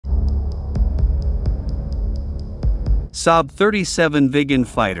Saab-37 Viggen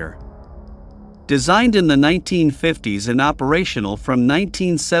fighter. Designed in the 1950s and operational from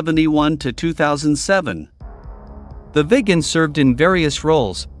 1971 to 2007. The Viggen served in various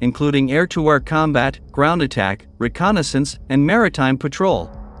roles, including air-to-air combat, ground attack, reconnaissance, and maritime patrol,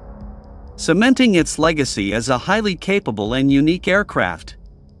 cementing its legacy as a highly capable and unique aircraft.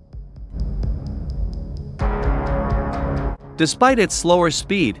 Despite its slower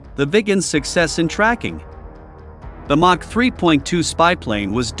speed, the Viggen's success in tracking the Mach 3.2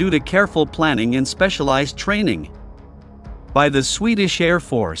 spyplane was due to careful planning and specialized training by the Swedish Air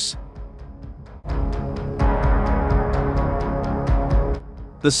Force.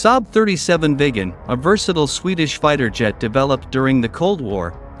 The Saab-37 Viggen, a versatile Swedish fighter jet developed during the Cold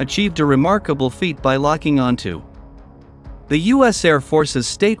War, achieved a remarkable feat by locking onto the U.S. Air Force's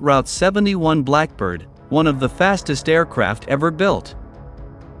State Route 71 Blackbird, one of the fastest aircraft ever built.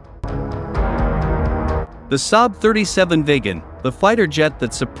 The Saab-37 Viggen, the fighter jet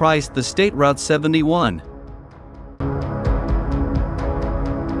that surprised the State Route 71.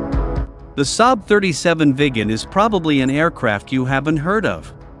 The Saab-37 Viggen is probably an aircraft you haven't heard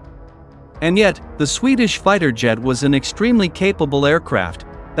of. And yet, the Swedish fighter jet was an extremely capable aircraft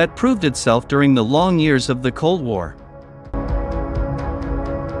that proved itself during the long years of the Cold War.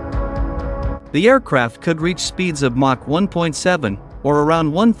 The aircraft could reach speeds of Mach 1.7, or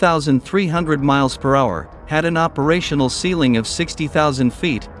around 1,300 miles per hour, had an operational ceiling of 60,000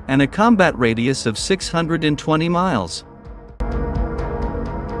 feet, and a combat radius of 620 miles.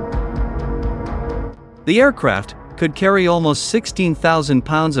 The aircraft could carry almost 16,000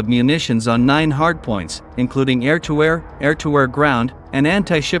 pounds of munitions on 9 hardpoints, including air-to-air, air-to-air ground, and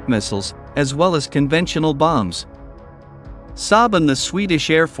anti-ship missiles, as well as conventional bombs. Saab and the Swedish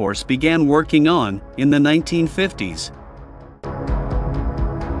Air Force began working on in the 1950s.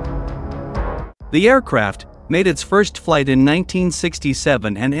 The aircraft made its first flight in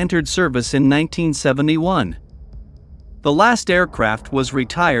 1967 and entered service in 1971. The last aircraft was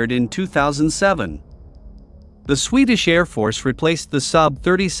retired in 2007. The Swedish Air Force replaced the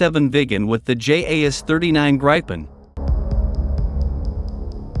Saab-37 Viggen with the JAS-39 Gripen.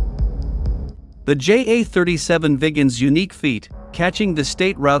 The JA-37 Viggen's unique feat, catching the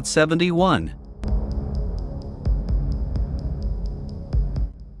State Route 71.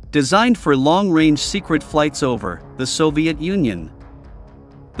 Designed for long-range secret flights over the Soviet Union.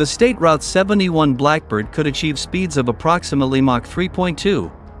 The State Route 71 Blackbird could achieve speeds of approximately Mach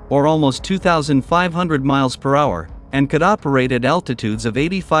 3.2, or almost 2,500 miles per hour, and could operate at altitudes of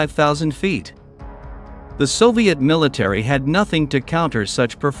 85,000 feet. The Soviet military had nothing to counter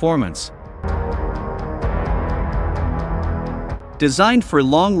such performance. Designed for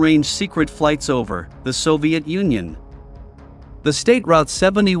long-range secret flights over the Soviet Union. The State Route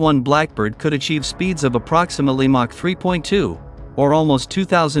 71 Blackbird could achieve speeds of approximately Mach 3.2, or almost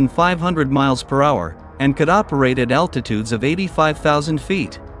 2,500 miles per hour, and could operate at altitudes of 85,000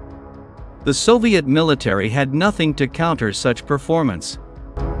 feet. The Soviet military had nothing to counter such performance.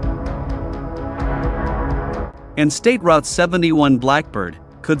 And State Route 71 Blackbird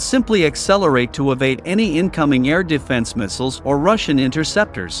could simply accelerate to evade any incoming air defense missiles or Russian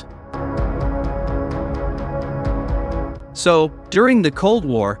interceptors. So, during the Cold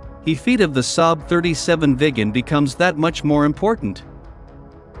War, the feat of the Saab-37 Viggen becomes that much more important.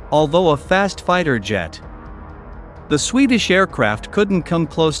 Although a fast fighter jet, the Swedish aircraft couldn't come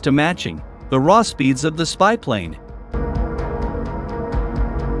close to matching the raw speeds of the spyplane.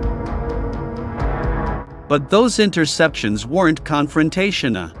 But those interceptions weren't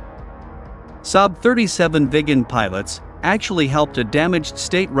confrontational. Saab-37 Viggen pilots actually helped a damaged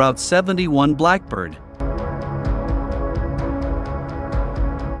State Route 71 Blackbird.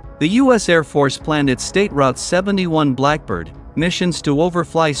 The U.S. Air Force planned its State Route 71 Blackbird missions to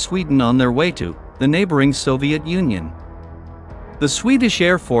overfly Sweden on their way to the neighboring Soviet Union. The Swedish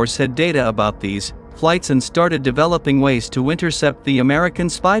Air Force had data about these flights and started developing ways to intercept the American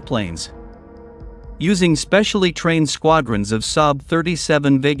spy planes. Using specially trained squadrons of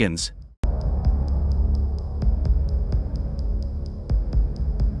Saab-37 Viggens,